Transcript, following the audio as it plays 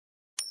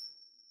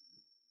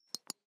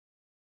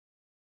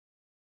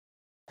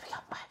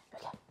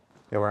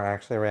Yeah, we're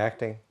actually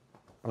reacting.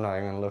 I'm not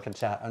even gonna look at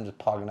chat. I'm just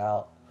pogging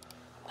out.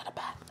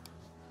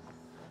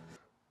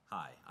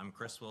 Hi, I'm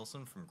Chris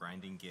Wilson from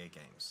Grinding Gear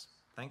Games.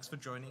 Thanks for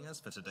joining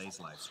us for today's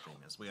live stream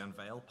as we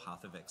unveil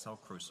Path of Exile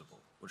Crucible,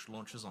 which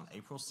launches on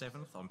April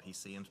 7th on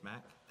PC and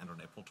Mac and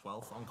on April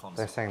 12th on console.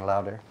 They're saying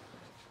louder.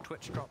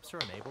 Twitch drops are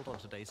enabled on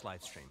today's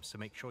live stream, so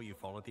make sure you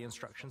follow the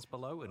instructions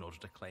below in order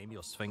to claim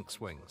your Sphinx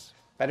wings.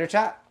 Better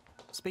chat.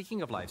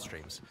 Speaking of live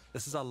streams,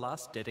 this is our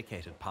last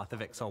dedicated Path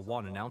of Exile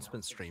 1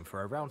 announcement stream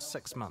for around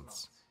 6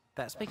 months.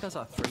 That's because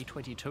our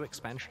 322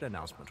 expansion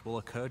announcement will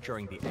occur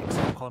during the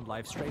ExileCon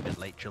live stream in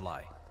late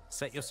July.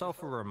 Set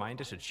yourself a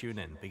reminder to tune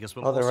in, because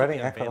we'll also be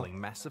unveiling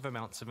massive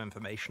amounts of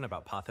information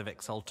about Path of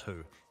Exile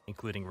 2,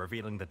 including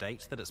revealing the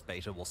date that its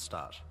beta will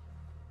start.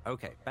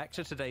 Okay, back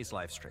to today's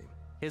live stream.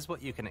 Here's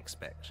what you can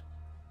expect.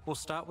 We'll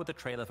start with a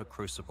trailer for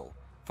Crucible,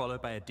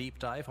 followed by a deep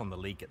dive on the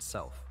League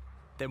itself.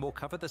 Then we'll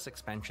cover this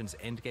expansion's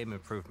endgame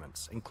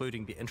improvements,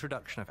 including the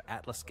introduction of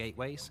Atlas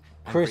gateways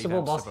and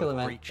Crucible revamps of both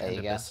boss Breach and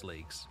Abyss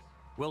leagues.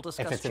 We'll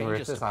discuss it's in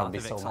changes to Ruthless, I'll Path be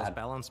of so Exile's mad.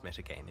 balance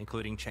metagame,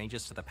 including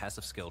changes to the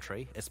passive skill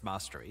tree, its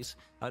masteries,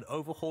 an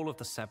overhaul of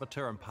the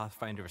Saboteur and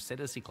Pathfinder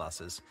Ascendancy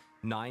classes,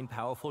 9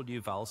 powerful new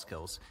Val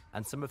skills,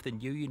 and some of the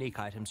new unique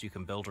items you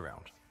can build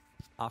around.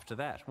 After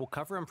that, we'll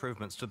cover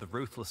improvements to the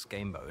Ruthless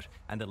game mode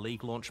and the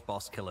League launch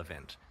boss kill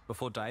event,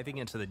 before diving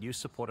into the new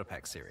Supporter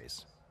Pack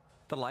series.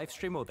 The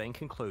livestream will then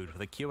conclude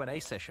with a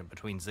Q&A session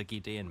between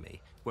Ziggy D and me,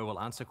 where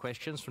we'll answer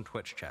questions from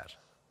Twitch chat.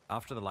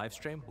 After the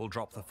livestream, we'll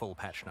drop the full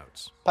patch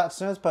notes.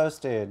 Patch notes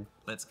posted.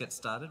 Let's get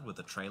started with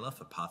the trailer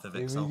for Path of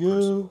Exile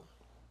Crucible.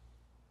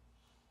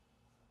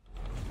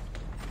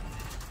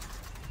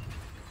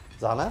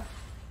 Zana?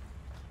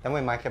 Then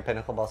we might get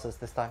pinnacle bosses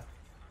this time.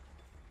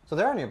 So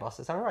there are new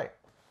bosses, am I right?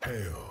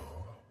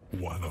 Hail,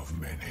 one of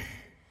many.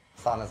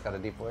 Zana's got a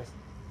deep voice.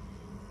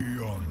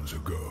 Eons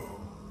ago,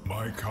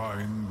 my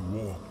kind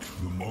walked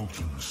the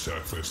molten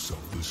surface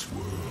of this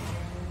world.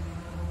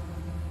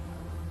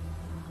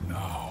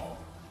 Now,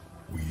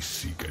 we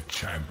seek a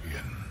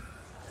champion.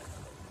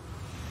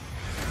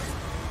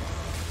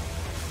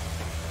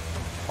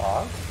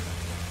 Fog?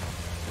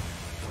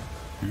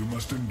 You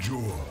must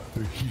endure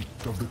the heat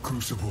of the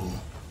Crucible.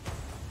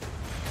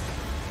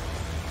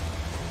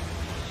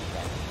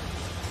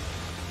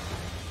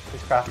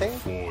 He's crafting?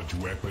 Forge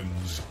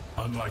weapons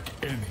unlike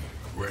any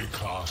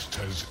Rayclast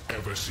has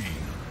ever seen.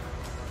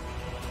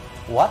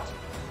 What?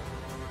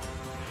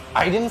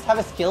 Items have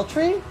a skill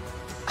tree?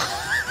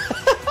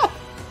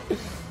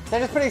 They're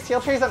just putting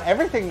skill trees on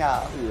everything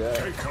now. Yeah.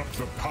 Take up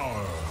the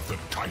power of the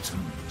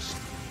Titans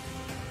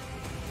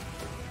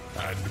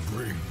and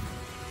bring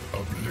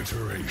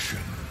obliteration.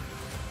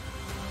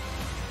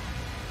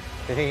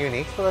 Do you think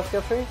uniques will have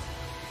skill trees?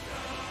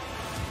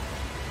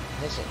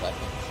 This is weapons.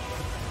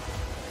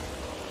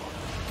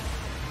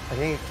 I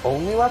think it's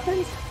only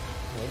weapons?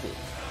 Maybe.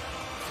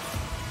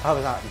 Oh,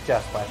 it's not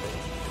just weapons.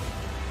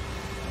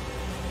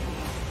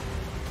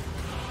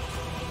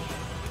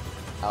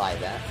 I like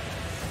that.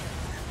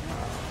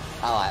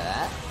 I like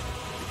that.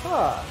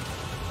 Huh.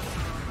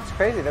 That's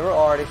crazy. They were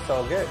already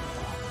so good.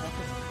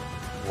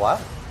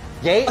 What?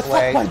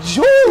 Gateway? My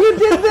joy, you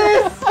did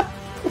this!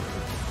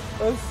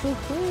 That's so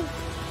cool.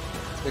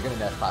 We're gonna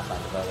nerf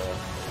Pathfinder, by the way.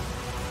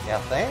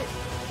 Yeah, thanks.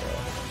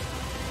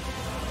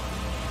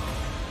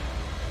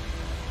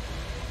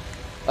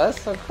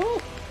 That's so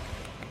cool.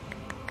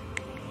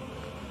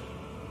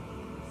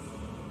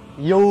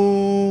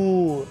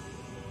 Yo!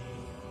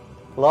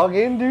 Log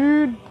in,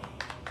 dude.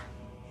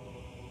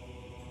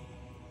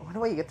 I wonder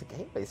where you get the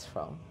gateways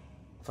from.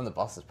 From the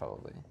bosses,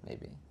 probably.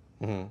 Maybe.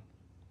 Mm-hmm.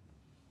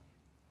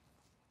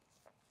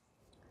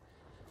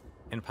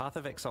 In Path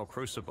of Exile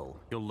Crucible,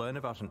 you'll learn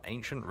about an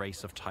ancient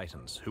race of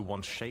titans who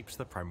once shaped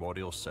the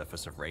primordial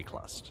surface of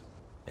Rayclast.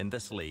 In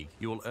this league,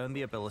 you will earn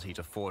the ability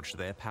to forge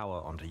their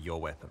power onto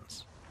your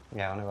weapons.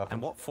 Yeah, only weapons.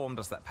 And what form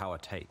does that power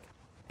take?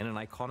 In an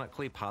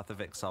iconically Path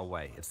of Exile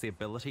way, it's the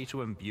ability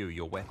to imbue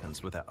your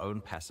weapons with their own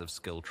passive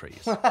skill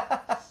trees.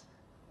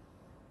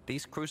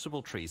 These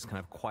Crucible trees can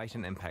have quite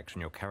an impact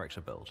on your character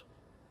build.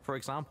 For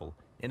example,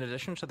 in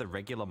addition to the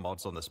regular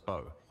mods on this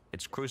bow,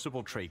 its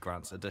Crucible tree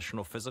grants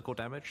additional physical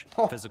damage,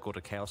 physical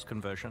to chaos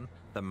conversion,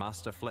 the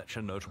Master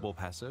Fletcher notable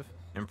passive,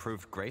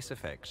 improved grace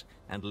effect,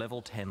 and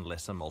level 10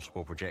 lesser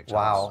multiple projectiles.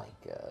 Wow.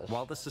 Oh my gosh.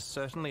 While this is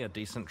certainly a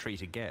decent tree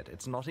to get,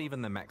 it's not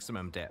even the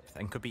maximum depth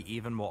and could be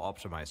even more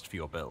optimized for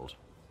your build.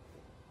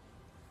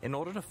 In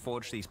order to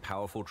forge these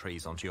powerful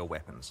trees onto your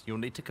weapons, you'll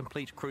need to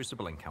complete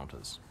Crucible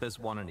encounters. There's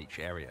one in each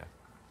area.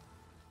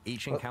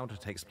 Each encounter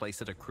takes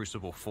place at a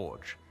Crucible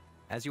forge.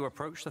 As you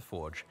approach the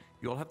forge,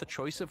 you'll have the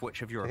choice of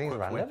which of your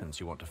equipped weapons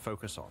you want to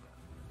focus on.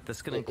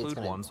 This can include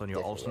ones on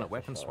your alternate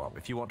weapon swap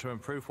if you want to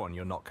improve one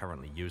you're not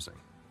currently using.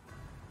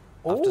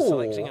 After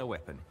selecting a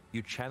weapon,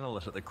 you channel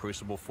it at the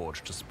Crucible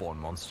forge to spawn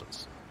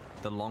monsters.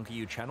 The longer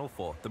you channel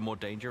for, the more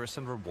dangerous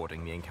and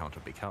rewarding the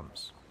encounter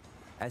becomes.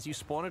 As you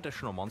spawn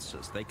additional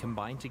monsters, they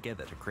combine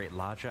together to create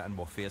larger and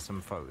more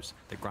fearsome foes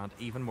that grant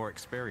even more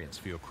experience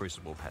for your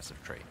Crucible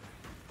passive tree.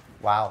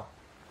 Wow.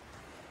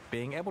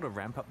 being able to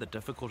ramp up the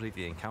difficulty of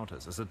the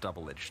encounters is a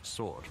double-edged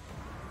sword.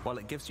 While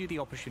it gives you the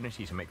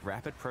opportunity to make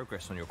rapid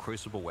progress on your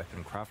Crucible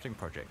weapon crafting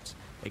projects,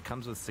 it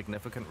comes with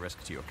significant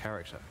risk to your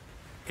character.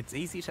 It's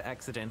easy to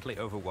accidentally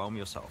overwhelm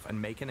yourself and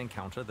make an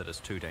encounter that is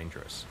too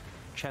dangerous.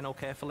 Channel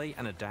carefully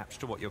and adapt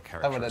to what your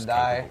character is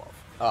capable of.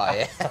 Oh,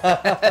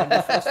 yeah. When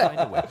you first find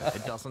a weapon,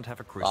 it doesn't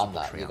have a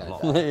Crucible tree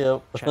unlocked.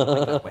 Yep.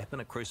 Channeling that weapon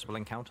at Crucible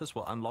encounters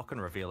will unlock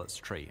and reveal its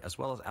tree, as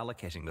well as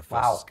allocating the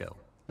first skill.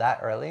 That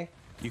early?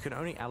 You can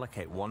only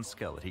allocate one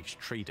skill at each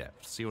tree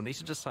depth, so you'll need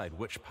to decide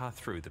which path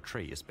through the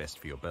tree is best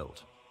for your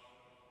build.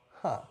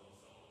 Huh.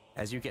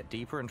 As you get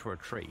deeper into a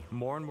tree,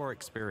 more and more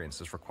experience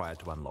is required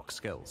to unlock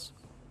skills.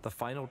 The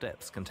final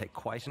depths can take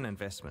quite an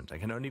investment and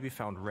can only be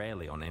found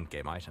rarely on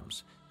endgame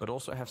items, but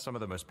also have some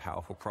of the most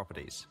powerful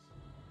properties.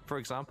 For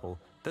example,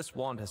 this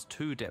wand has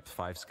 2 depth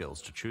 5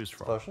 skills to choose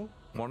from. Explosion?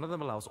 One of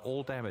them allows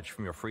all damage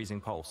from your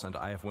Freezing Pulse and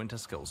Eye of Winter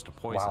skills to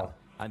poison,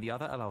 and the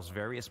other allows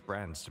various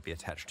brands to be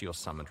attached to your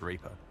Summoned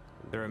Reaper.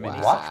 There are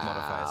many such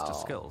modifiers to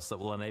skills that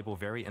will enable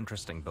very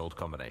interesting build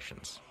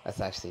combinations. That's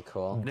actually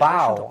cool. In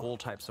addition to all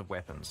types of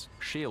weapons,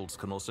 shields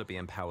can also be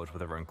empowered with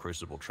their own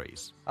Crucible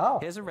trees.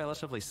 Here's a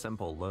relatively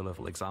simple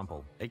low-level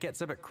example. It gets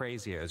a bit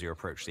crazier as you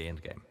approach the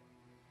endgame.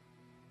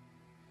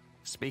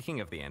 Speaking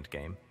of the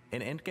endgame,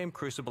 in endgame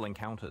Crucible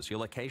encounters,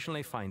 you'll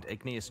occasionally find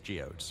igneous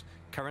geodes,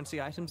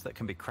 currency items that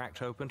can be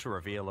cracked open to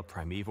reveal a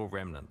primeval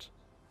remnant.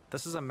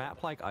 This is a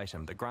map-like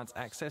item that grants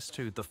access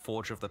to the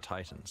Forge of the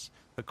Titans,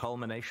 the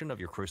culmination of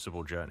your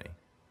Crucible journey.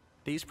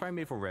 These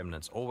primeval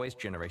remnants always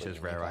generate as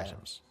rare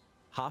items.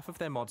 Half of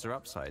their mods are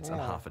upsides and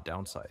half are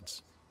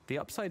downsides. The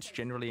upsides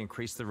generally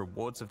increase the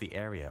rewards of the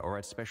area or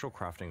add special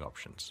crafting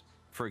options.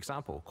 For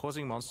example,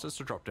 causing monsters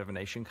to drop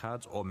divination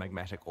cards or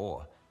magmatic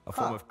ore, a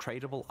form of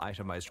tradable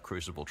itemized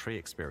Crucible tree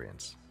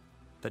experience.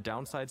 The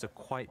downsides are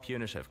quite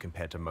punitive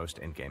compared to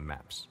most endgame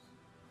maps.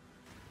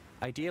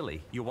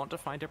 Ideally, you want to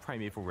find a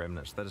primeval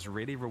remnant that is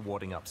really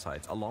rewarding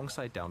upsides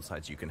alongside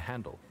downsides you can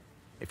handle.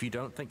 If you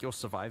don't think you'll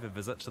survive a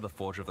visit to the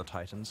Forge of the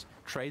Titans,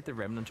 trade the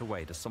remnant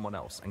away to someone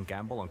else and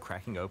gamble on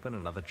cracking open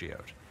another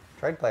geode.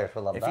 Trade players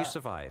will love that. If you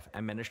survive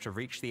and manage to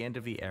reach the end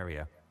of the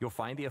area, you'll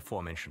find the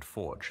aforementioned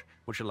Forge,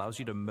 which allows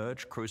you to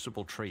merge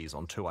Crucible trees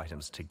on 2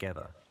 items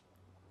together.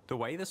 The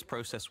way this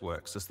process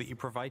works is that you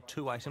provide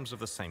 2 items of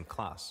the same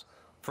class.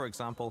 For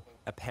example,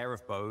 a pair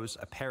of bows,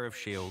 a pair of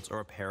shields, or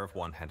a pair of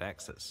one-hand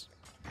axes.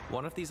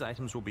 One of these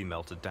items will be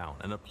melted down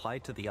and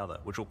applied to the other,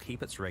 which will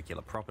keep its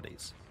regular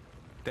properties.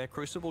 Their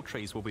Crucible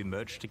trees will be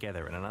merged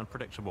together in an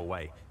unpredictable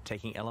way,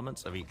 taking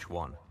elements of each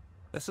one.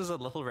 This is a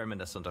little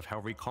reminiscent of how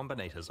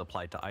recombinators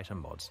applied to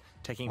item mods,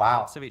 taking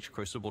parts of each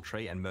Crucible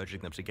tree and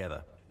merging them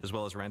together, as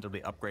well as randomly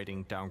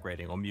upgrading,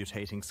 downgrading, or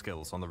mutating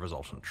skills on the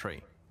resultant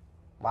tree.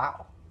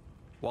 Wow.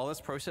 While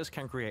this process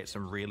can create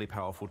some really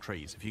powerful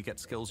trees if you get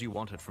skills you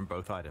wanted from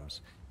both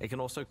items, it can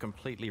also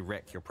completely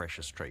wreck your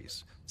precious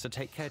trees, so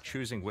take care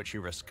choosing which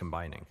you risk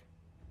combining.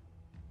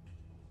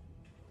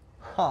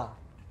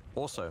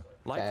 Also,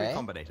 like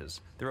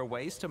recombinators, there are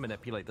ways to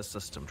manipulate the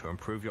system to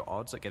improve your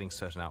odds at getting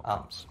certain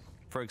outcomes.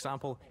 For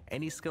example,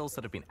 any skills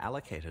that have been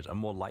allocated are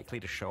more likely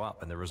to show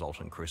up in the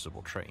resultant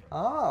Crucible tree.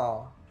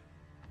 Oh,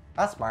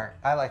 that's smart.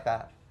 I like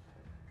that.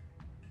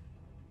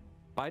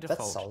 By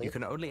default, you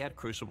can only add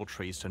Crucible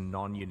trees to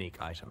non-unique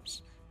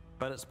items,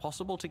 but it's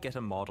possible to get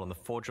a mod on the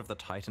Forge of the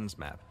Titans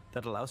map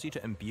that allows you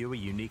to imbue a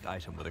unique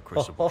item with a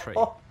Crucible tree,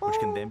 which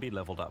can then be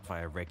leveled up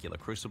via regular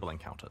Crucible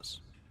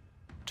encounters.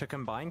 To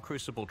combine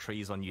Crucible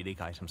trees on unique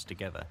items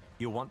together,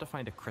 you'll want to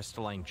find a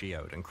crystalline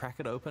geode and crack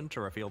it open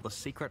to reveal the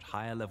secret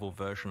higher level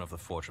version of the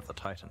Forge of the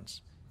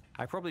Titans.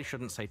 I probably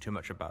shouldn't say too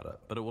much about it,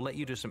 but it will let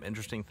you do some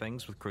interesting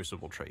things with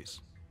Crucible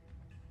trees.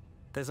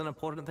 There's an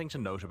important thing to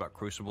note about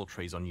Crucible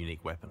trees on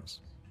unique weapons.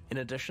 In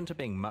addition to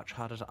being much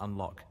harder to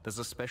unlock, there's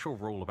a special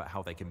rule about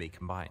how they can be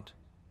combined.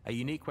 A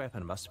unique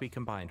weapon must be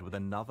combined with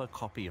another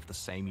copy of the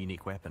same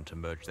unique weapon to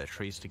merge their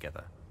trees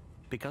together.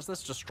 Because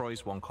this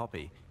destroys one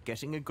copy,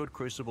 getting a good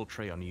Crucible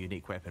tree on a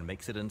unique weapon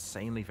makes it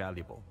insanely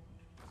valuable.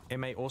 It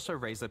may also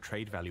raise the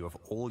trade value of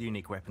all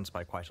unique weapons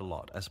by quite a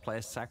lot, as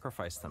players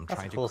sacrifice them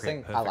trying to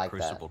create perfect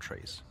Crucible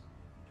trees.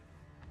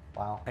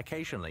 Wow.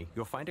 Occasionally,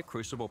 you'll find a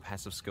Crucible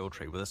passive skill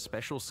tree with a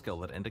special skill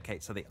that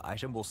indicates that the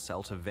item will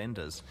sell to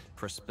vendors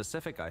for a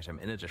specific item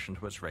in addition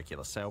to its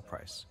regular sale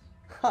price.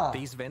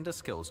 These vendor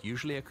skills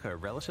usually occur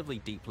relatively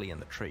deeply in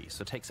the tree,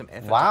 so take some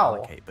effort to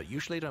allocate, but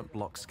usually don't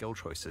block skill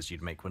choices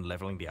you'd make when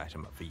leveling the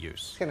item up for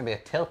use. It's going to be a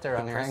tilter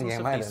on your endgame items.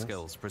 The presence of these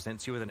skills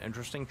presents you with an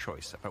interesting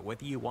choice about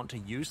whether you want to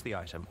use the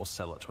item or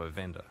sell it to a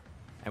vendor,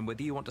 and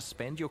whether you want to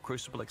spend your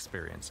Crucible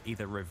experience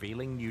either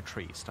revealing new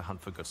trees to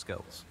hunt for good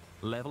skills,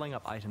 leveling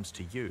up items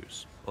to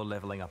use, or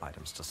leveling up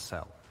items to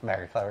sell.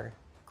 Very clever.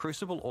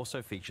 Crucible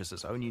also features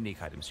its own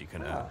unique items you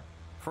can earn.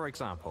 For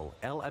example,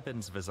 El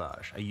Abin's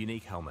Visage, a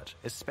unique helmet,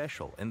 is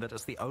special in that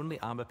it's the only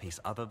armor piece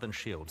other than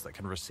shields that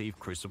can receive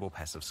Crucible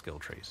passive skill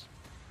trees.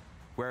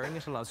 Wearing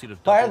it allows you to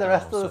double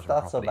down on certain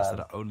properties that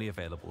are only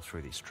available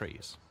through these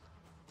trees.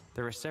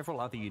 There are several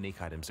other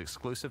unique items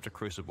exclusive to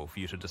Crucible for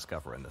you to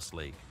discover in this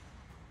league.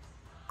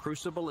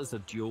 Crucible is a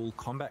dual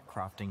combat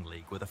crafting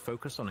league with a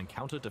focus on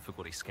encounter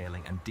difficulty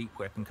scaling and deep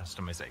weapon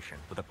customization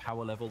with a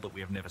power level that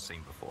we have never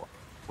seen before.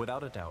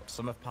 Without a doubt,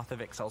 some of Path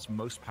of Exile's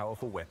most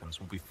powerful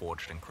weapons will be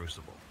forged in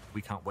Crucible.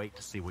 We can't wait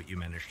to see what you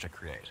manage to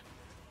create.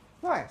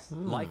 Nice.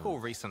 Like all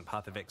recent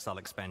Path of Exile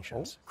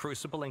expansions,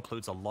 Crucible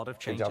includes a lot of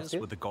changes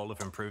with the goal of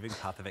improving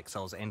Path of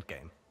Exile's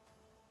endgame.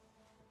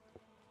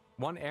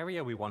 One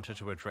area we wanted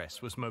to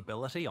address was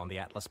mobility on the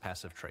Atlas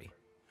passive tree.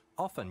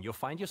 Often, you'll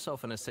find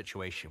yourself in a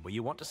situation where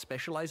you want to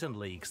specialize in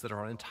leagues that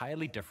are on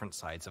entirely different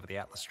sides of the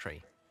Atlas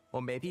tree.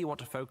 Or maybe you want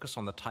to focus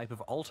on the type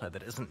of altar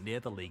that isn't near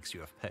the leagues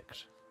you have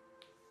picked.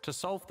 To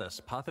solve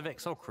this, Path of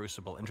Exile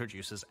Crucible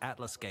introduces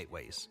Atlas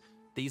gateways.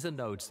 These are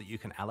nodes that you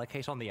can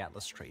allocate on the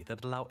Atlas tree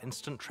that allow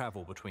instant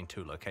travel between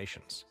two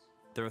locations.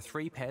 There are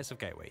 3 pairs of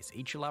gateways,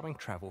 each allowing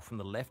travel from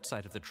the left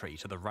side of the tree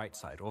to the right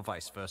side or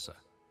vice versa.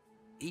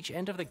 Each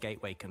end of the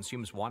gateway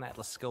consumes 1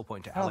 Atlas skill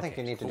point to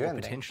allocate, but will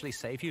potentially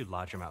save you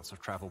large amounts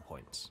of travel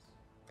points.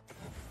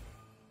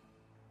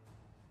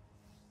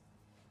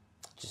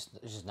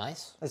 Just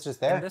nice. It's just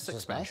there. In this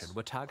expansion,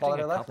 we're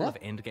targeting a couple of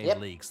endgame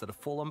leagues that have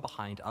fallen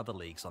behind other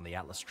leagues on the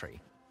Atlas tree.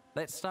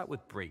 Let's start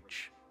with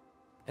Breach.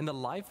 In the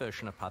live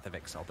version of Path of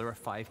Exile, there are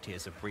 5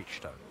 tiers of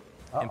Breachstone.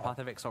 In Path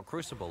of Exile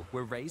Crucible,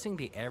 we're raising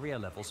the area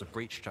levels of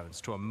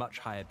Breachstones to a much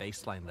higher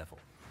baseline level.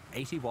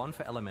 81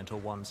 for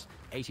elemental ones,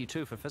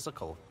 82 for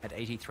physical, and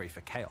 83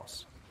 for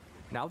chaos.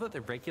 Now that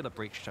the regular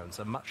Breachstones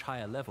are much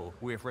higher level,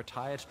 we have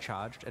retired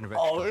charged and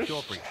enriched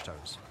pure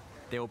Breachstones.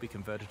 They will be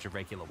converted to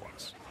regular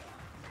ones.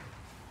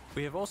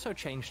 We have also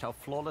changed how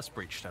flawless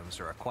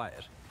Breachstones are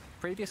acquired.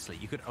 Previously,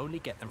 you could only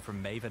get them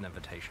from Maven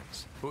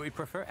invitations, but we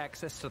prefer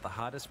access to the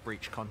hardest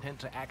Breach content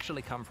to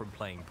actually come from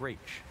playing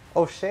Breach.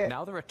 Oh shit.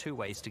 Now there are 2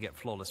 ways to get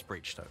flawless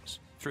Breachstones,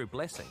 through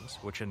blessings,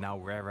 which are now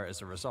rarer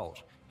as a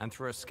result, and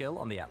through a skill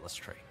on the Atlas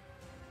tree.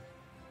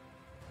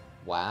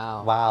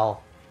 Wow.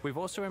 Wow. We've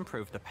also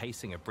improved the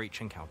pacing of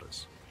Breach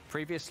encounters.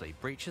 Previously,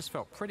 Breaches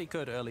felt pretty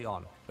good early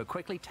on, but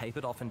quickly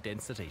tapered off in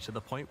density to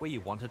the point where you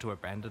wanted to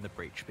abandon the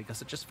Breach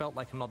because it just felt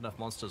like not enough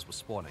monsters were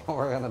spawning.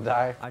 We're gonna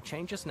die. Our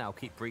changes now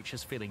keep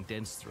Breaches feeling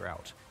dense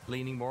throughout,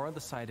 leaning more on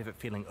the side of it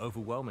feeling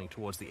overwhelming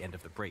towards the end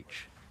of the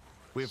Breach.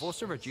 We have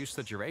also reduced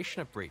the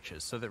duration of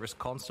Breaches so there is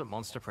constant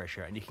monster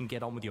pressure and you can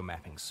get on with your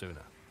mapping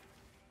sooner.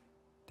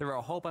 There are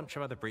a whole bunch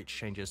of other Breach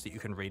changes that you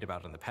can read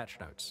about in the patch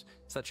notes,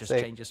 such as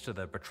changes to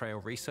the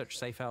Betrayal Research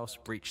Safe House,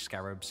 Breach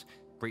Scarabs,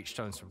 Breach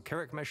Stones from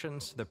Kirik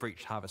missions, the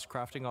Breach Harvest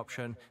crafting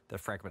option, the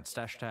Fragment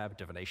Stash tab,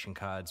 Divination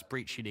cards,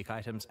 Breach unique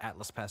items,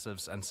 Atlas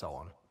passives, and so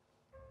on.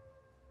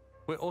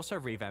 We're also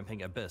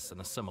revamping Abyss in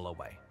a similar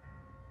way.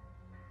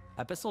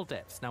 Abyssal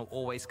Depths now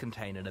always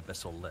contain an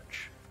Abyssal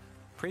Lich.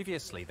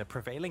 Previously, the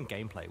prevailing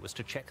gameplay was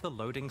to check the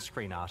loading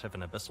screen art of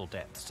an Abyssal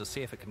Depths to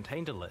see if it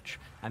contained a Lich,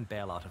 and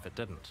bail out if it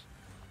didn't.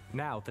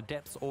 Now, the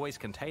depths always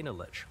contain a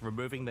Lich,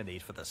 removing the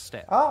need for this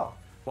step. Oh.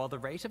 While the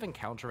rate of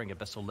encountering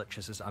Abyssal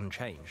Liches is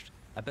unchanged,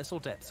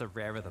 Abyssal Depths are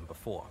rarer than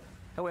before.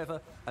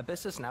 However,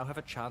 Abysses now have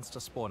a chance to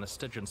spawn a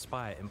Stygian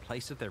Spire in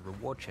place of their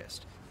reward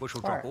chest, which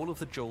will drop all of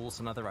the jewels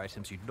and other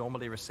items you'd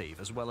normally receive,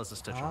 as well as a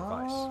Stygian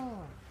Vice.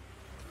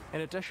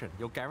 In addition,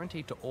 you're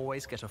guaranteed to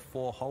always get a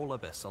 4-hole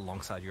Abyss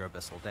alongside your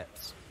Abyssal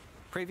Depths.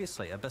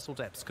 Previously, Abyssal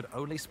Depths could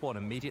only spawn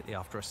immediately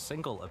after a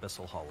single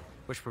Abyssal hole,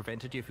 which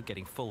prevented you from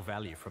getting full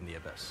value from the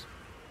Abyss.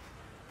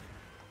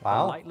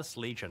 Wow. The Lightless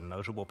Legion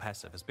notable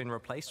passive has been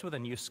replaced with a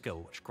new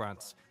skill which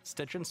grants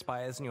Stygian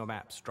Spires in your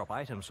maps drop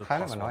items with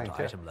 +1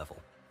 to item level.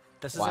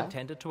 This is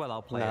intended to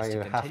allow players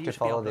to continue to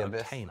be able to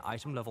obtain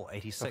item level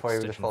 86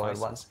 Stygian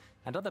Vices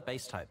and other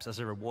base types as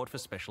a reward for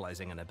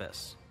specializing in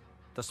Abyss.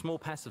 The small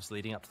passives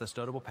leading up to this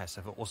notable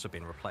passive have also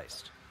been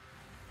replaced.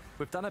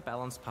 We've done a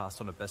balanced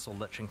pass on Abyssal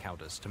Lich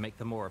encounters to make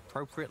them more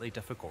appropriately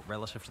difficult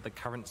relative to the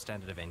current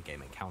standard of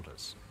endgame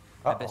encounters.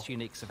 Abyss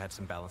uniques have had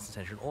some balance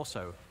attention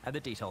also, and the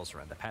details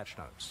are in the patch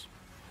notes.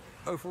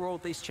 Overall,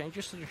 these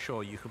changes should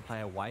ensure you can play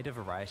a wider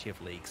variety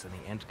of leagues in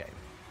the endgame,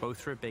 both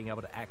through being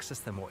able to access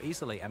them more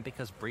easily and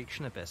because Breach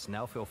and Abyss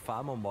now feel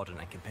far more modern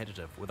and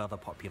competitive with other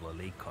popular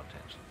league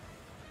content.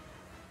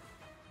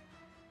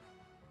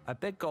 A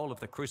big goal of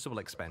the Crucible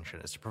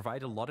expansion is to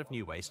provide a lot of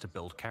new ways to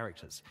build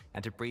characters,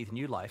 and to breathe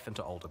new life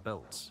into older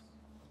builds.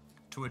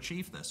 To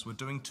achieve this, we're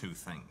doing 2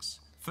 things.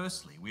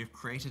 Firstly, we have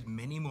created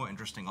many more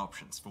interesting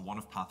options for one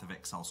of Path of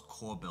Exile's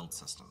core build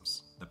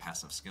systems, the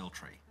passive skill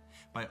tree,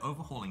 by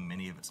overhauling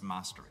many of its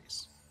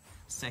masteries.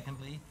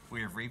 Secondly, we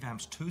have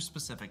revamped 2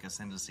 specific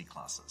ascendancy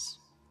classes.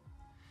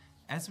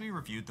 As we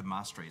reviewed the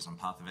masteries on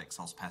Path of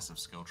Exile's passive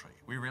skill tree,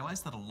 we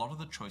realized that a lot of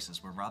the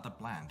choices were rather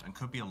bland and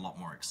could be a lot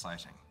more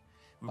exciting.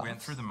 We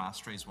went through the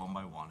masteries one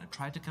by one and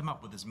tried to come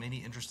up with as many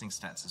interesting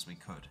stats as we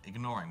could,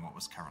 ignoring what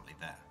was currently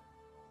there.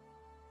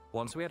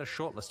 Once we had a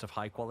short list of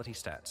high-quality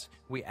stats,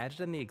 we added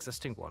in the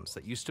existing ones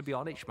that used to be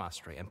on each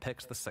mastery and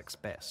picked the 6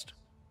 best.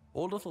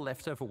 All of the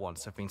leftover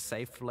ones have been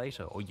saved for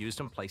later or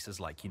used in places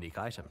like unique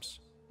items.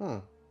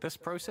 This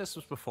process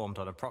was performed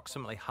on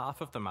approximately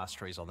half of the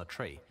masteries on the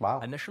tree,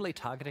 initially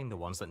targeting the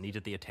ones that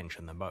needed the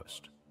attention the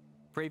most.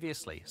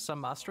 Previously, some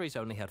masteries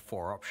only had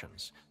 4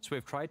 options, so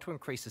we've tried to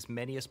increase as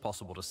many as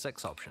possible to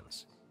 6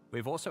 options.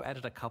 We've also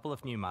added a couple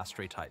of new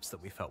mastery types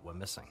that we felt were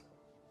missing.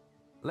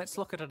 Let's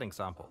look at an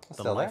example, the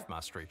Still life there?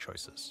 mastery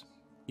choices.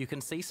 You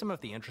can see some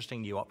of the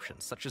interesting new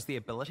options, such as the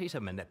ability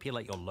to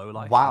manipulate your low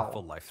life Wow. and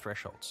full life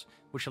thresholds,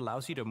 which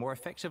allows you to more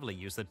effectively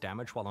use the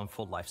damage while on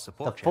full life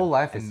support The full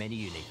life and is many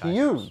unique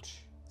huge. items.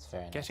 It's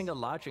very nice. Getting a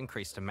large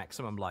increase to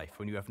maximum life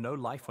when you have no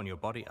life on your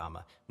body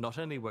armor not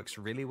only works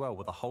really well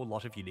with a whole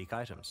lot of unique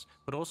items,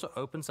 but also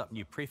opens up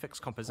new prefix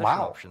composition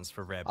Wow. options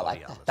for rare I body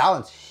like armors. that. That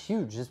one's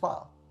huge as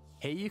well.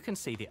 Here you can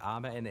see the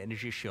armor and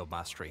energy shield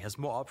mastery has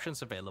more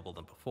options available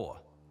than before.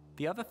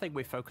 The other thing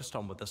we focused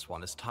on with this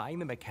one is tying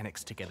the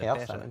mechanics together Chaos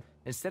better. Summon.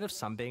 Instead of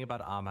some being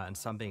about armor and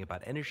some being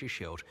about energy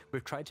shield,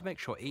 we've tried to make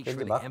sure each Big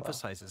really buff,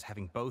 emphasizes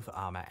having both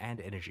armor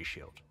and energy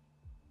shield.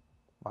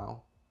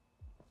 Wow.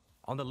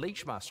 On the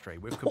Leech Mastery,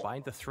 we've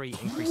combined the three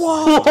increases.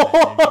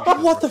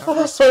 What the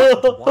fuck?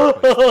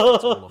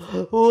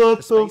 What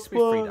The space we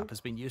freed up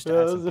has been used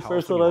to add some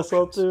powerful new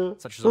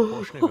options, such as a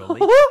portion of your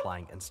leech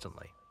applying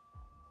instantly.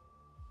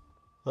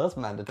 That's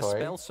The mandatory.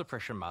 Spell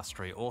Suppression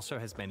Mastery also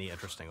has many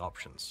interesting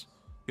options.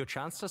 Your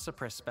chance to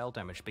suppress spell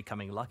damage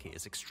becoming lucky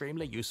is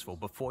extremely useful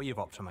before you've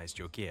optimized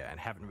your gear and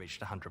haven't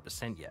reached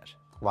 100% yet.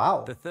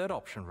 Wow. The third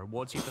option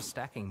rewards you for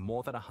stacking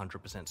more than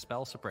 100%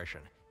 spell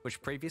suppression,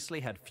 which previously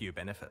had few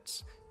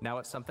benefits. Now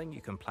it's something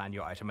you can plan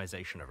your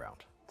itemization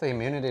around. The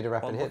immunity to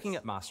rapid While hits. looking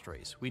at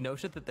masteries, we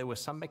noted that there were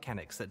some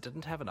mechanics that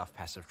didn't have enough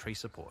passive tree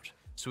support,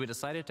 so we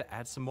decided to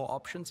add some more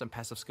options and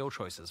passive skill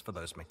choices for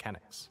those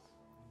mechanics.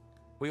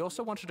 We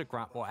also wanted to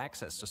grant more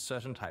access to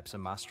certain types of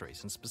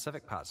masteries in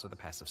specific parts of the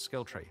passive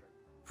skill tree.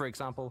 For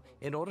example,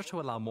 in order to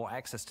allow more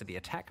access to the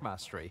attack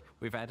mastery,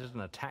 we've added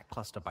an attack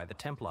cluster by the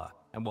Templar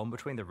and one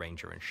between the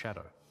Ranger and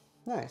Shadow.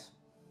 Nice.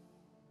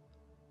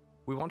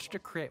 We wanted to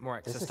create more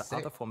access is to sick.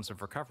 other forms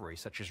of recovery,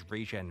 such as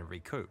regen and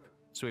recoup,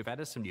 so we've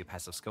added some new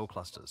passive skill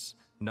clusters.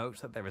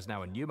 Note that there is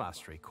now a new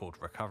mastery called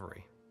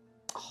Recovery.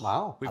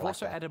 Wow. We've like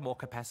also that. added more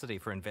capacity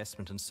for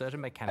investment in certain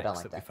mechanics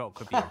like that we that. felt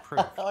could be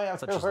improved, Oh, yeah,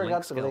 such I as link forgot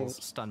the skills,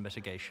 link. stun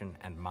mitigation,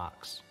 and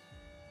marks.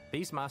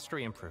 These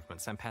mastery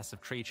improvements and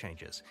passive tree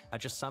changes are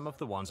just some of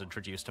the ones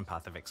introduced in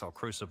Path of Exile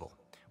Crucible.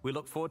 We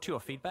look forward to your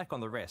feedback on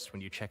the rest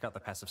when you check out the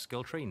passive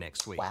skill tree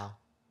next week. Wow.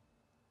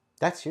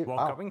 That's huge. While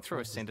Wow. going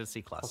through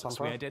Ascendancy classes, on we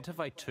par.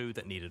 identified two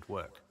that needed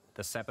work,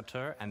 the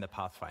Saboteur and the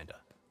Pathfinder.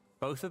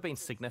 Both have been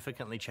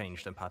significantly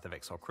changed in Path of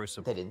Exile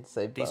Crucible. They didn't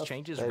say These both.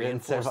 changes They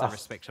didn't say reinforce their both.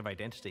 respective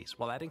identities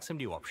while adding some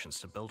new options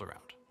to build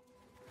around.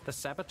 The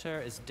Saboteur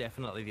is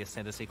definitely the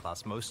Ascendancy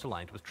class most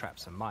aligned with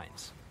traps and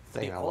mines.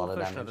 Taking The a lot old of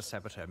version of damage. the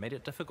Saboteur made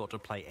it difficult to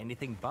play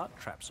anything but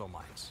traps or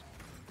mines.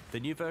 The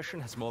new version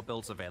has more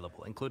builds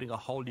available, including a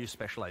whole new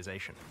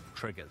specialization,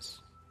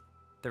 Triggers.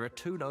 There are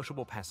two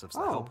notable passives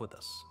that help with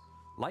this.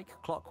 Like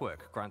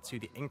Clockwork grants you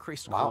the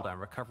increased Wow. cooldown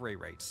recovery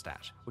rate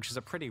stat, which is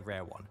a pretty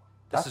rare one.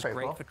 This That's is pretty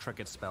great cool. for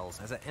triggered spells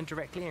as it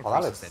indirectly Oh, that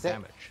increases looks their sick.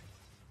 damage.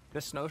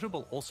 This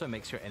notable also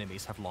makes your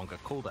enemies have longer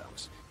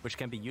cooldowns, which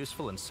can be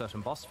useful in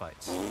certain boss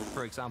fights,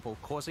 for example,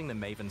 causing the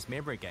Maven's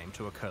memory game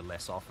to occur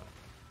less often.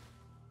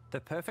 The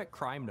Perfect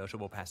Crime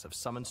notable passive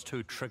summons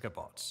two trigger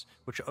bots,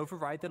 which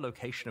override the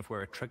location of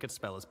where a triggered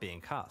spell is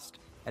being cast,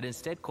 and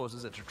instead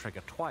causes it to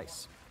trigger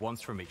twice,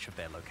 once from each of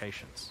their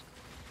locations.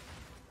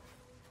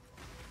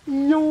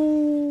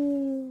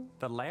 Yo.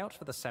 The layout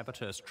for the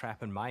Saboteur's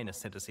Trap and Mine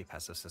Ascendancy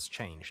passives has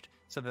changed,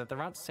 so that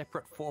there aren't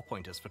separate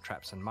 4-pointers for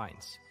traps and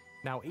mines.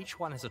 Now each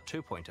one has a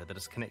 2-pointer that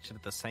is connected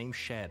to the same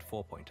shared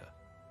 4-pointer.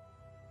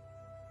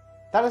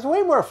 That is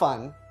way more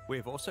fun. We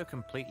have also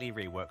completely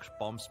reworked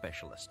Bomb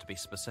Specialist to be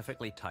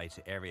specifically tied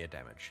to area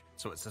damage,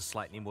 so it's a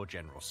slightly more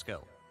general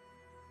skill.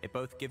 It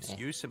both gives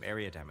you some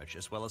area damage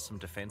as well as some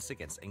defense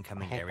against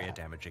incoming hate area that.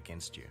 damage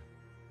against you.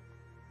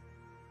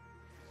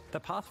 The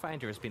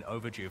Pathfinder has been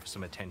overdue for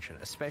some attention,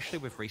 especially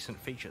with recent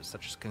features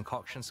such as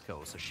concoction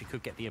skills that she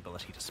could get the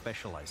ability to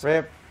specialize in.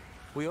 Rip.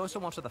 We also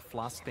wanted the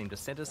Flask-themed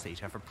Ascendancy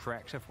to have a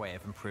proactive way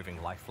of improving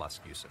Life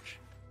Flask usage.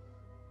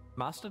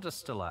 Master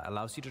Distiller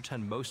allows you to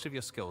turn most of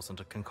your skills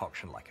into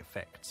concoction-like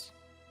effects.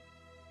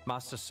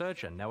 Master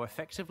Surgeon now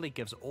effectively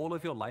gives all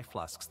of your Life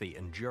Flasks the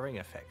Enduring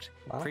effect,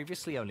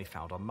 previously only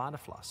found on Mana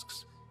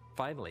Flasks.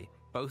 Finally,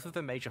 both of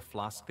the major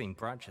Flask-themed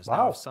branches now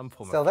Wow, have some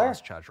form still of there.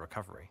 Flask Charge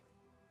recovery.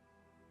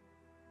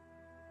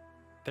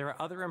 There are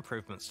other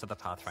improvements to the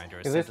Pathfinder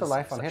Is this the Ascendancy,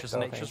 life on such hit as though,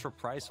 Nature's thing?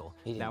 Reprisal,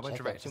 He didn't now check that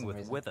for interacting some with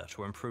reason. Wither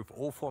to improve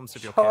all forms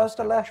of your Show chaos us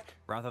the damage, left.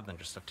 rather than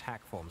just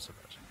attack forms of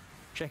it.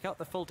 Check out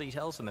the full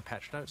details in the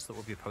patch notes that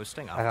we'll be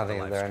posting I after don't the think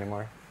it's live there stream.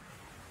 anymore.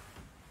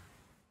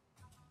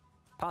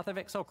 Path of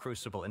Exile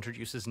Crucible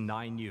introduces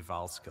 9 new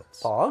Val skills.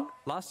 Dog?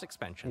 Last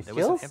expansion, New there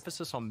was an skills?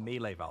 emphasis on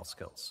melee Val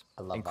skills.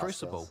 I love In Val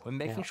Crucible, skills. we're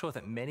making sure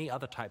that many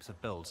other types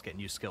of builds get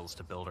new skills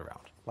to build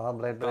around. Well,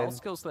 blade, Val blade.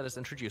 skills let us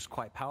introduce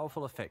quite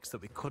powerful effects that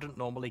we couldn't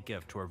normally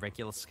give to a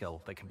regular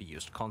skill that can be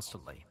used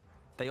constantly.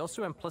 They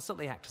also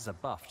implicitly act as a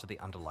buff to the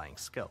underlying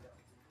skill.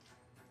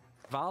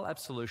 Val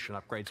Absolution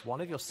upgrades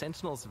one of your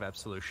Sentinels of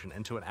Absolution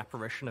into an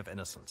Apparition of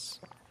Innocence.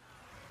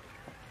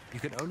 You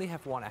can only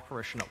have one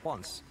apparition at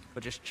once,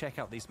 but just check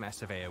out these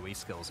massive AoE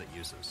skills it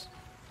uses.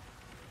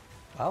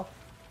 Well,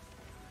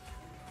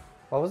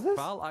 What was this?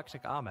 Val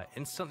Arctic Armor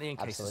instantly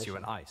encases you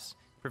in ice,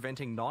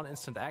 preventing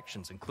non-instant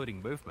actions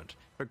including movement,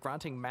 but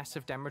granting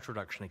massive damage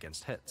reduction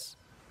against hits.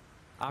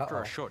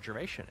 After a short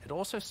duration, it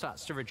also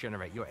starts to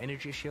regenerate your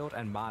energy shield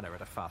and mana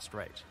at a fast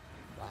rate.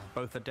 Wow.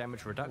 Both the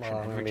damage reduction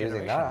and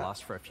regeneration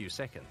last for a few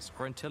seconds,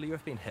 or until you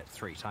have been hit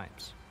 3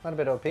 times. Not a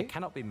bit OP. It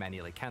cannot be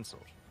manually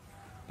cancelled.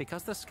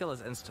 Because the skill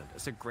is instant,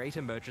 it's a great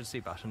emergency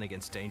button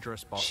against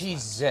dangerous boss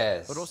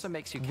Jesus. but also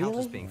makes you count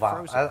as being Wow.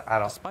 frozen, I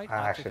despite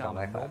actually Arctic don't Armor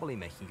like that. normally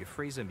making you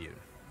freeze immune.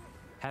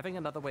 Having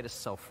another way to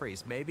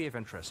self-freeze may be of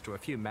interest to a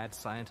few mad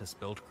scientist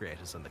build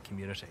creators in the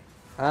community.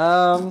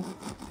 Val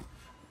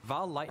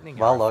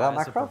Lightning Arrow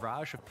fires a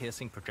barrage of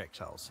piercing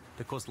projectiles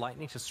that cause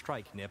lightning to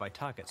strike nearby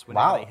targets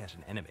whenever they hit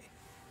an enemy.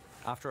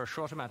 After a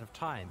short amount of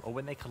time, or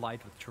when they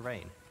collide with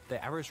terrain,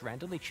 the arrows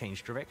randomly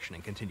change direction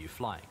and continue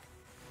flying.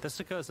 This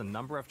occurs a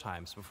number of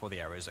times before the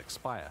arrows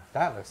expire.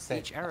 That looks sick.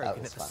 Each arrow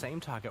can hit the same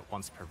target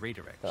once per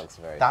redirect. That looks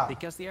very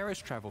Because the arrows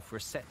travel for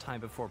a set time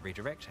before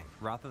redirecting,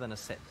 rather than a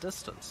set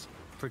distance,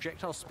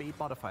 projectile speed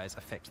modifiers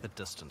affect the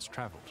distance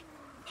traveled.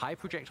 High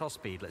projectile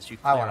speed lets you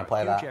clear out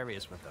huge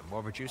areas with them,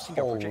 while reducing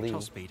your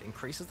projectile speed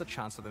increases the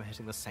chance of them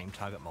hitting the same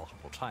target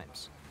multiple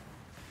times.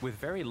 With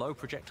very low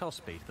projectile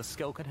speed, the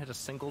skill can hit a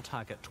single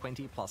target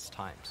 20+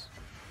 times.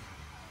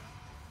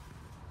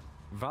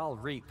 Val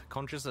Reap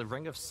conjures a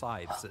ring of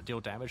scythes that deal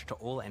damage to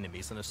all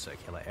enemies in a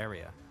circular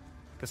area.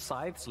 The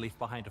scythes leave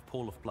behind a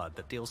pool of blood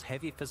that deals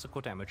heavy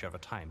physical damage over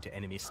time to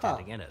enemies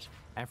standing in it,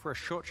 and for a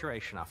short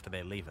duration after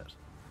they leave it.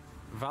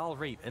 Val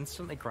Reap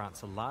instantly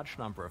grants a large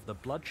number of the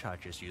blood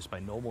charges used by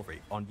normal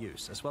Reap on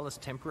use, as well as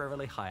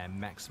temporarily higher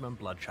maximum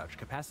blood charge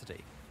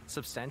capacity,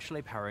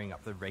 substantially powering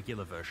up the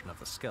regular version of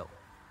the skill.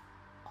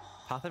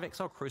 Path of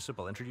Exile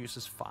Crucible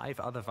introduces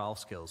 5 other Val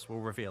skills we'll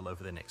reveal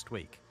over the next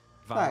week.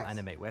 Val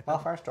Animate Weapon,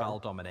 Val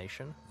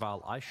Domination,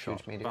 Val Ice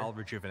Shot, Val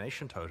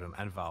Rejuvenation Totem,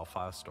 and Val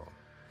Firestorm.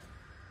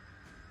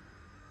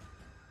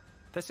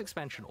 This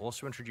expansion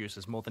also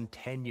introduces more than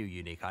 10 new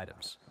unique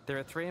items. There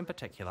are 3 in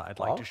particular I'd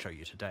like to show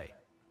you today.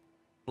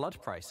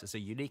 Blood Price is a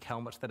unique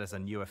helmet that has a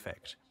new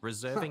effect,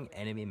 reserving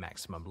enemy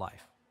maximum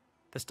life.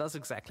 This does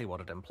exactly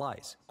what it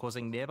implies,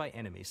 causing nearby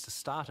enemies to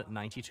start at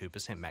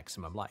 92%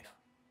 maximum life.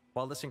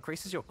 While this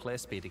increases your clear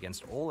speed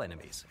against all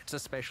enemies, it's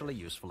especially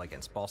useful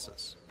against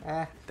bosses.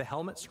 The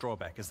helmet's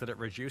drawback is that it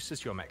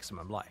reduces your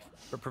maximum life,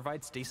 but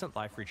provides decent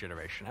life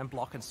regeneration and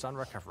block and stun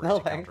recovery to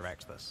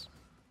counteract this.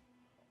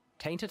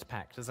 Tainted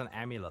Pact is an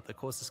amulet that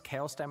causes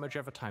chaos damage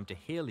over time to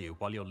heal you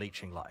while you're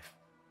leeching life.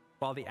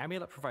 While the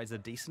amulet provides a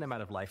decent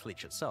amount of life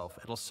leech itself,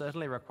 it'll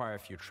certainly require a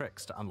few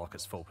tricks to unlock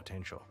its full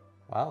potential.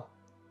 Wow.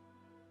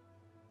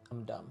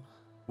 I'm dumb.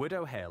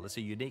 Widow Hail is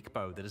a unique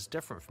bow that is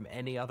different from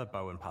any other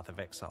bow in Path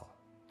of Exile.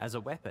 As a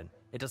weapon,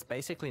 it does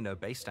basically no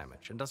base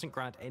damage and doesn't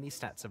grant any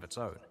stats of its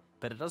own,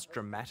 but it does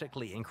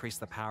dramatically increase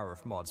the power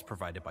of mods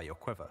provided by your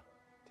quiver.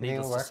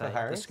 Needless to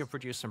say, this could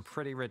produce some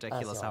pretty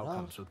ridiculous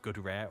outcomes with good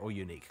rare or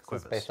unique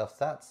quivers. Based off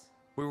stats.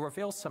 We'll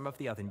reveal some of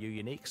the other new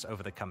uniques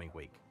over the coming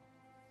week.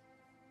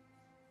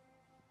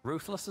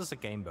 Ruthless is a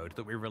game mode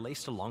that we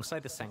released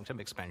alongside the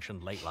Sanctum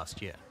expansion late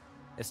last year.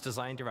 It's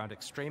designed around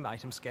extreme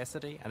item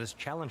scarcity and is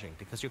challenging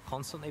because you're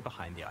constantly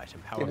behind the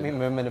item power. Give me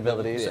movement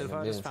abilities. So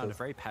far, it's found a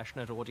very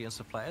passionate audience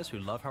of players who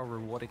love how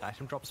rewarding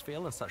item drops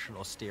feel in such an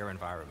austere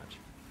environment.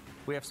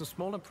 We have some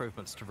small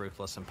improvements to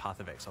Ruthless and Path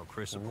of Exile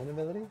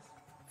Crucible.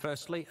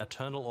 Firstly,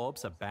 Eternal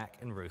Orbs are back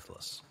in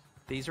Ruthless.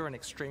 These are an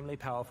extremely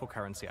powerful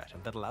currency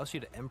item that allows you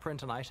to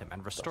imprint an item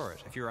and restore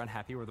it if you're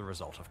unhappy with the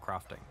result of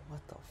crafting.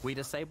 We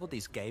disabled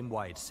these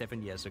game-wide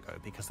 7 years ago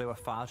because they were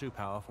far too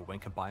powerful when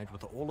combined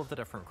with all of the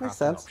different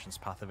crafting options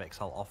Path of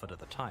Exile offered at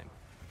the time.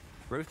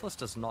 Ruthless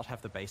does not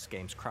have the base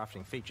game's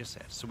crafting feature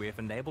set, so we have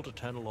enabled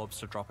Eternal Orbs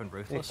to drop in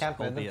Ruthless,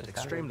 albeit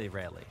extremely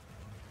rarely.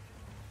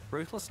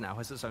 Ruthless now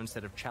has its own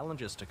set of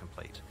challenges to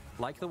complete.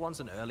 Like the ones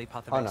in early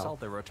Path of Exile,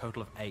 there were a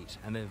total of 8,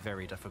 and they're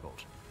very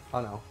difficult.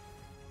 Oh no.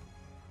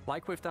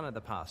 Like we've done in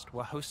the past,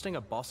 we're hosting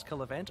a boss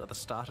kill event at the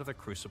start of the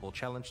Crucible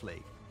Challenge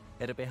League.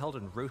 It'll be held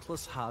in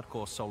Ruthless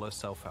Hardcore Solo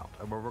Self-Found,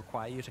 and will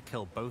require you to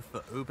kill both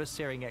the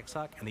Uber-Searing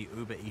Exarch and the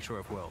Uber-Eater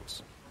of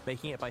Worlds,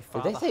 making it by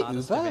far the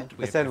hardest event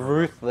we have ever run.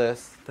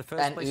 Ruthless. The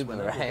first place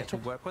winner will get to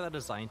work with our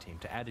design team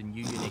to add a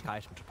new unique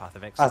item to Path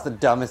of Exile. That's the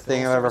dumbest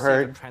thing I've ever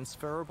heard. A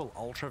transferable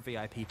Ultra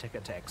VIP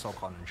ticket to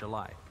ExileCon in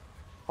July.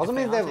 Also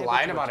means they've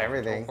lied about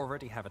everything.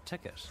 Already have a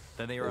ticket,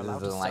 then they are allowed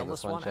to sell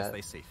this one as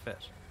they see fit.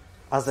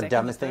 That's the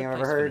dumbest thing I've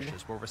ever heard.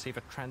 Finishers will receive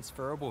a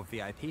transferable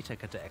VIP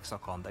ticket to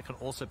ExileCon that can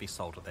also be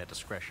sold at their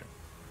discretion.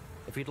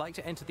 If you'd like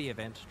to enter the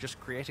event, just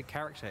create a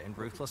character in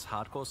Ruthless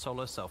Hardcore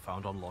Solo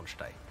Self-Found on launch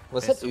day.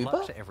 Best of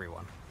luck to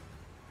everyone.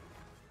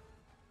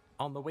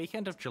 On the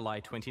weekend of July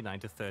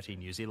 29 to 30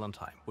 New Zealand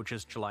time, which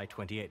is July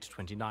 28 to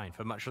 29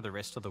 for much of the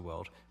rest of the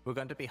world, we're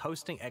going to be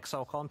hosting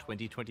ExileCon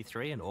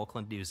 2023 in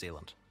Auckland, New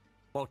Zealand.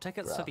 While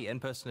tickets to the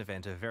in-person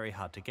event are very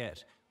hard to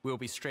get, we'll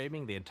be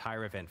streaming the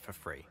entire event for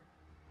free.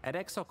 At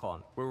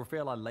ExileCon, we'll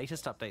reveal our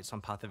latest updates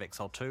on Path of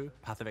Exile 2,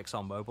 Path of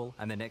Exile Mobile,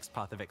 and the next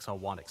Path of Exile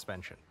 1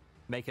 expansion.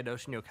 Make a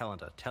note in your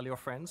calendar, tell your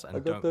friends,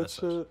 and don't miss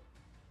it.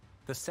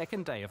 The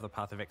second day of the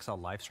Path of Exile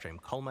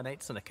livestream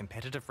culminates in a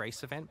competitive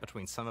race event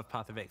between some of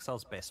Path of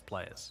Exile's best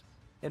players.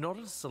 In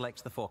order to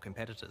select the 4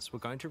 competitors, we're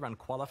going to run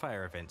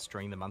qualifier events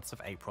during the months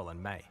of April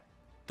and May.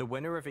 The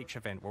winner of each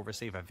event will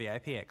receive a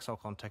VIP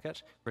ExileCon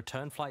ticket,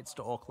 return flights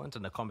to Auckland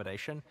and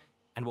accommodation,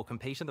 and will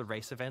compete in the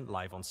race event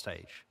live on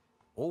stage.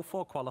 All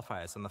 4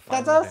 qualifiers in the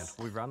final event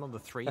will be run on the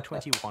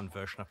 3.21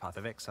 version of Path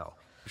of Exile,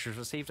 which has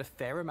received a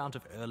fair amount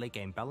of early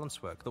game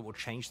balance work that will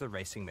change the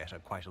racing meta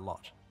quite a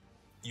lot.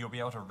 You'll be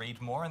able to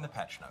read more in the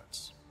patch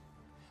notes.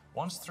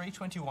 Once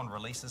 3.21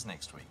 releases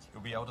next week,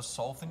 you'll be able to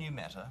solve the new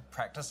meta,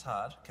 practice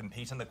hard,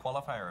 compete in the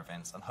qualifier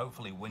events, and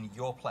hopefully win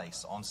your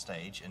place on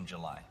stage in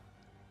July.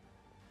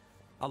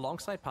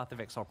 Alongside Path of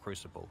Exile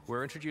Crucible,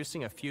 we're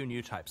introducing a few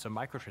new types of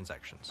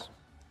microtransactions.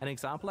 An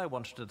example I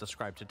wanted to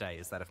describe today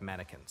is that of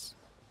mannequins.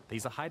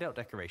 These are hideout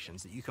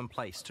decorations that you can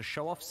place to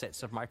show off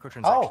sets of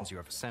microtransactions you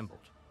have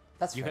assembled.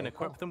 You can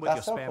equip them with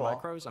your spare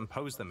micros and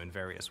pose them in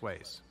various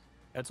ways.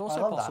 It's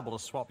also possible to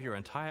swap your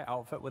entire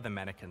outfit with a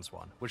mannequin's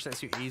one, which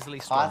lets you easily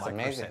store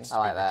micro sets to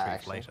be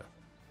retrieved later.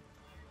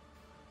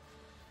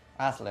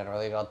 That's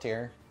literally god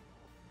tier.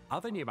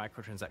 Other new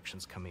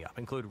microtransactions coming up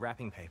include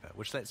wrapping paper,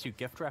 which lets you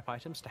gift wrap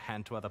items to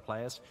hand to other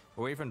players,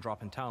 or even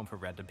drop in town for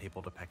random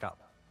people to pick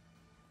up.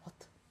 What?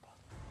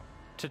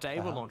 Today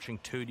we're launching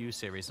 2 new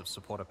series of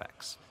supporter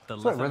packs. The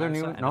Were there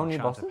no new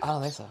bosses? I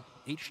don't think so.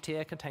 Each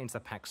tier contains the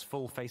pack's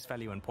full face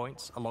value and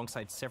points,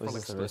 alongside several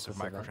exclusive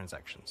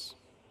microtransactions.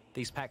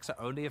 These packs are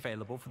only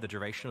available for the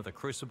duration of the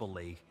Crucible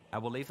League,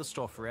 and will leave the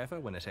store forever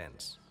when it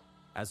ends.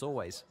 As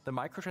always, the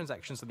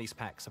microtransactions in these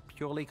packs are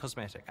purely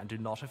cosmetic and do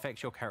not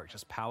affect your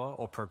character's power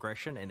or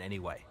progression in any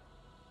way.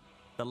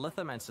 The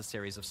Lithomancer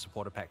series of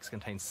supporter packs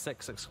contains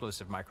 6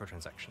 exclusive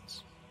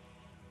microtransactions.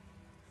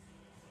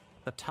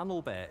 The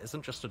Tunnel Bear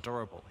isn't just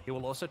adorable, he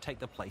will also take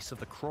the place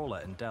of the Crawler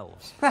in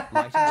Delves,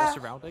 lighting your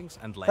surroundings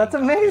and laying That's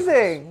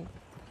amazing!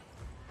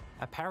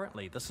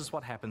 Apparently, this is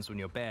what happens when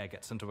your bear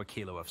gets into a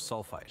kilo of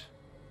sulfite.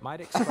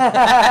 Might explain.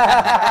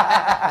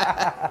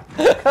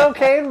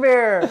 Cocaine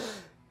bear!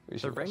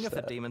 The Ring of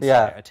the Demon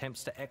Slayer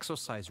attempts to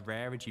exorcise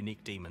rare and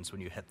unique demons when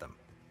you hit them.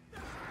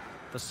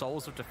 The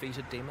souls of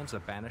defeated demons are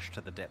banished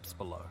to the depths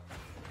below.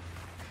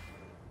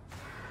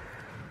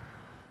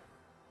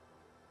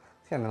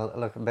 It's gonna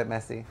look a bit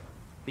messy.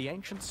 The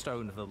ancient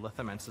stone of the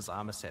Lithomancer's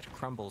armor set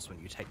crumbles when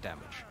you take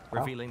damage,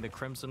 revealing the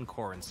crimson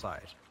core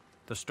inside.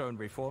 The stone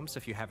reforms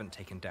if you haven't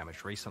taken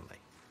damage recently.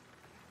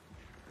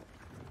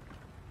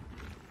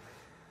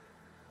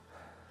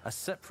 A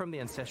sip from the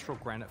ancestral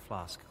granite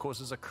flask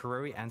causes a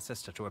Karui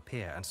ancestor to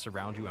appear and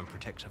surround you in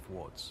protective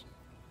wards.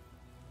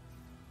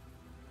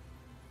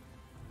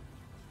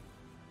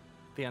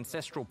 The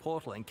ancestral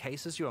portal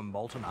encases you in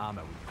molten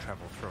armor when you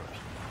travel through it.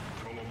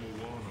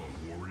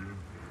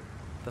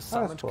 The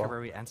summoned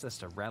Karui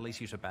ancestor rallies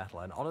you to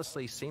battle and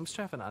honestly seems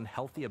to have an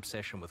unhealthy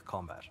obsession with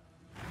combat.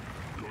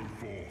 Go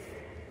forth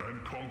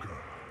and conquer.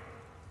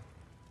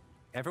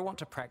 Ever want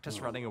to practice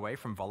running away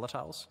from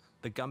volatiles?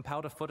 The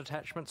gunpowder foot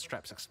attachment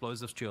straps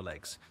explosives to your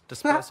legs,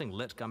 dispersing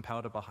lit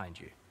gunpowder behind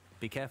you.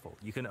 Be careful,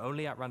 you can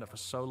only outrun it for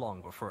so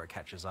long before it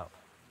catches up.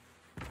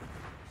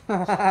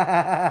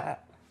 No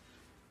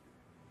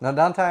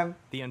downtime.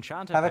 The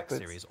Enchanted Pack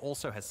series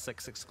also has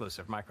 6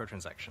 exclusive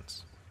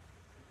microtransactions.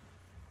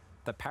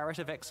 The Parrot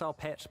of Exile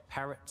pet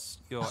parrots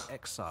your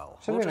exile.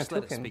 We'll just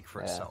let it speak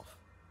for itself.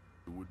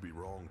 It would be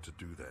wrong to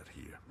do that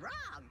here.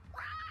 Wrong!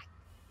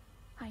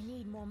 I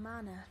need more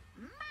mana.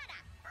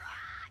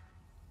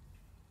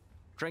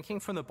 Drinking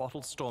from the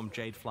bottled Storm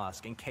Jade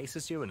Flask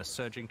encases you in a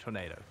surging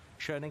tornado,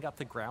 churning up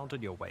the ground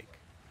in your wake.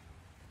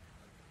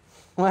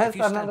 If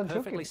you stand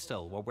perfectly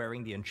still while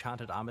wearing the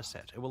enchanted armor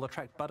set, it will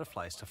attract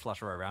butterflies to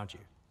flutter around you.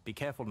 Be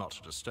careful not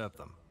to disturb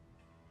them.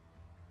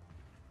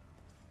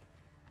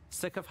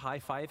 Sick of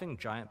high-fiving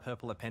giant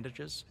purple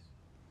appendages?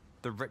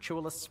 The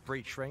Ritualist's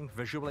Breach Ring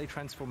visually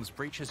transforms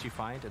breaches you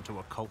find into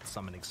occult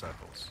summoning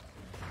circles.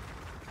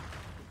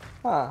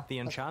 The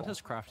Enchanter's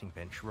crafting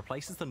bench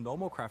replaces the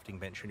normal crafting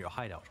bench in your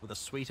hideout with a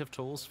suite of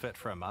tools fit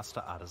for a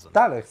master artisan.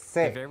 That looks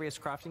sick. The various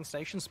crafting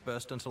stations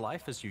burst into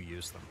life as you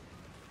use them.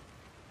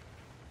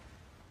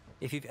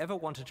 If you've ever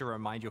wanted to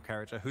remind your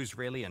character who's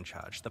really in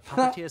charge, the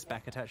Puppeteer's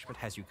back attachment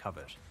has you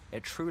covered.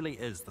 It truly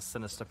is the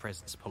sinister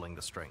presence pulling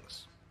the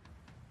strings.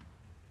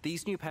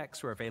 These new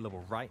packs are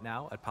available right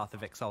now at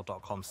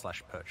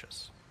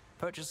pathofexile.com/purchase.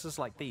 Purchases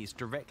like these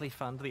directly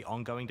fund the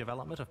ongoing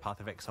development of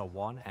Path of Exile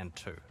 1 and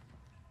 2.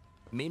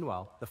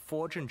 Meanwhile, the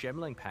Forge and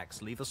Gemling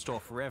packs leave the store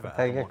forever at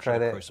the launch of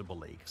the Crucible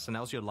League, so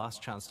now's your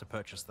last chance to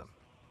purchase them.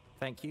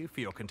 Thank you for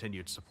your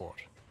continued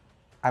support.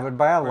 I would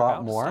buy a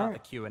lot more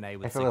if it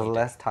was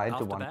less tied to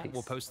After One that, Piece.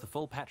 We'll post the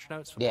full patch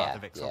notes for Path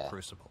of Exile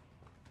Crucible.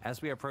 As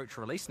we approach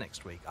release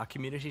next week, our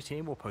community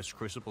team will post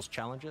Crucible's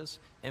challenges,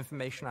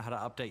 information on how to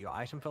update your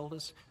item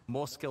builders,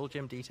 more skill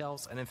gem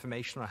details, and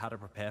information on how to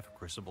prepare for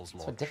Crucible's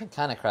launch. It's a different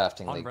kind of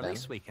crafting On league,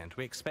 release weekend,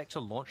 we expect to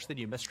launch the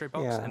new mystery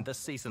box and this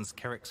season's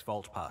Kerrick's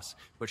Vault Pass,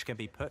 which can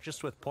be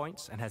purchased with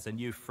points and has a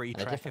new free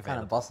track a different available.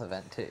 kind of boss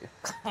event too.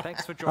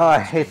 Thanks for joining I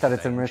us hate that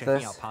it's today in and checking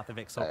Ruthless. out Path of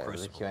Exile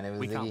Crucible. Q&A with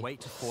We can't Ziggy.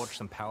 wait to forge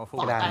some powerful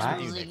Good eye, battles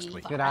mate. with you next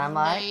week. Good eye,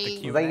 mate.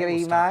 The Q&A Ziggity,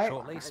 will start mate.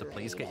 shortly, so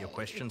please get your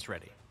questions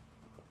ready.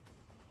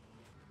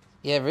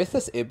 Yeah,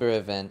 Ruthless Uber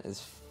event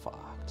is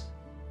fucked.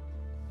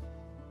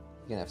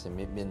 You're gonna have to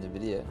meet me in the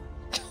video.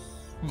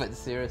 But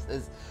serious,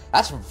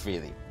 that's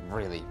really,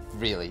 really,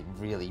 really,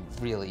 really,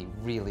 really,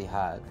 really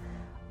hard.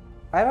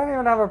 I don't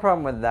even have a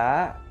problem with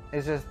that.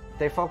 It's just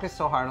they focus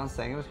so hard on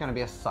saying it was going to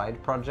be a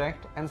side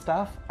project and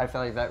stuff. I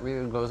feel like that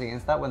really goes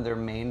against that when their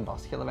main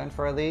boss kill event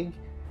for a league.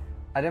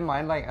 I didn't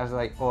mind, like, I was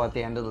like, oh, at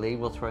the end of the league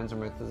we'll throw in some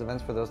Ruthless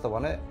events for those that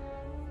want it.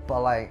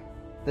 But like,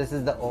 this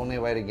is the only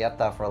way to get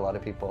that for a lot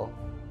of people.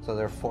 So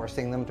they're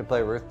forcing them to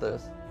play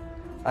Ruthless.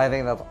 I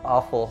think that's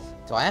awful.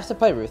 Do I have to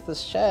play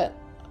Ruthless, chat?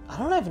 I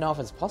don't even know if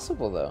it's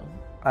possible though.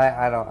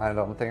 I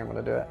don't think I'm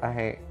gonna do it. I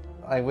hate,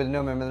 like, with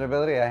no movement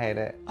ability, I hate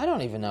it. I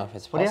don't even know if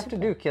it's possible. What do you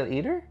have to do? Kill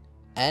Eater?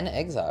 And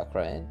Exarch,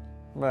 right?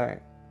 Right.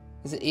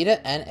 Is it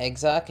Eater and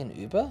Exarch and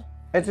Uber?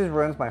 It just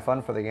ruins my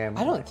fun for the game.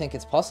 I don't think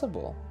it's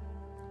possible.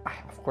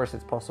 Of course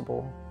it's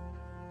possible.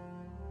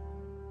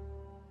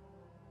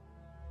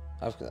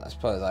 I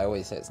suppose I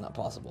always say it's not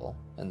possible,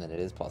 and then it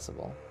is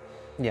possible.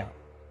 Yeah.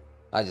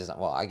 I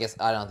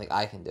don't think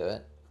I can do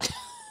it.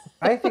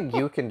 I think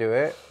you can do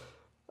it.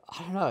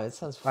 I don't know, it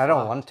sounds I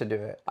don't want to do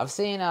it. I've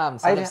seen I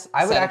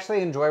would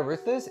actually enjoy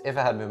Ruthless if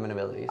it had movement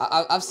abilities.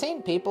 I've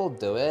seen people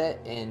do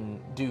it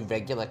do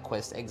regular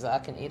quest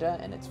Exarch and Eater,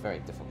 and it's very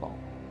difficult.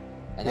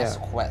 And that's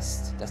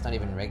quest, that's not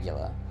even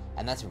regular.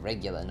 And that's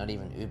regular, not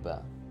even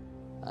Uber.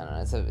 I don't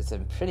know, it's a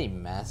pretty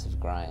massive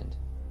grind.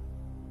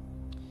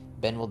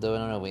 Ben will do it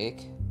in a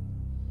week.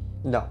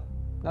 No,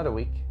 not a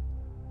week.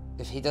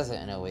 If he does it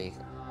in a week,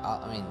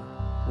 I mean...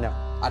 No.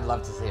 I'd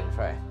love to see him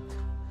try.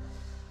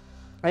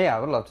 Oh, yeah, I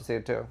would love to see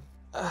it too.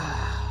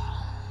 I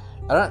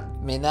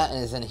don't mean that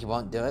as in he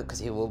won't do it, because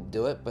he will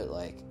do it, but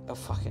like,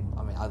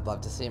 I'd love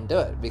to see him do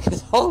it,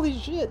 because holy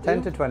shit,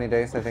 10 dude. to 20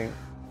 days, I think.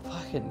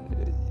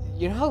 Fucking,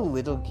 you know how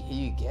little gear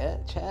you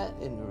get, chat,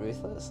 in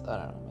Ruthless? I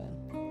don't know,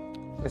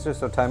 man. It's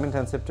just so time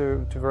intensive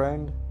to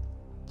grind.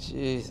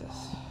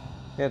 Jesus.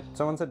 Yeah,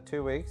 someone said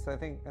 2 weeks. I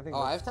think.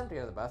 Oh, I have time to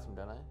go to the bathroom,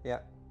 don't I? Yeah,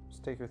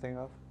 just take your thing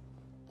off.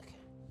 Okay.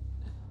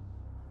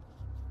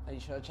 Are you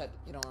sure, chat?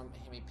 You don't want to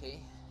hear me pee?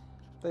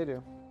 They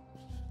do.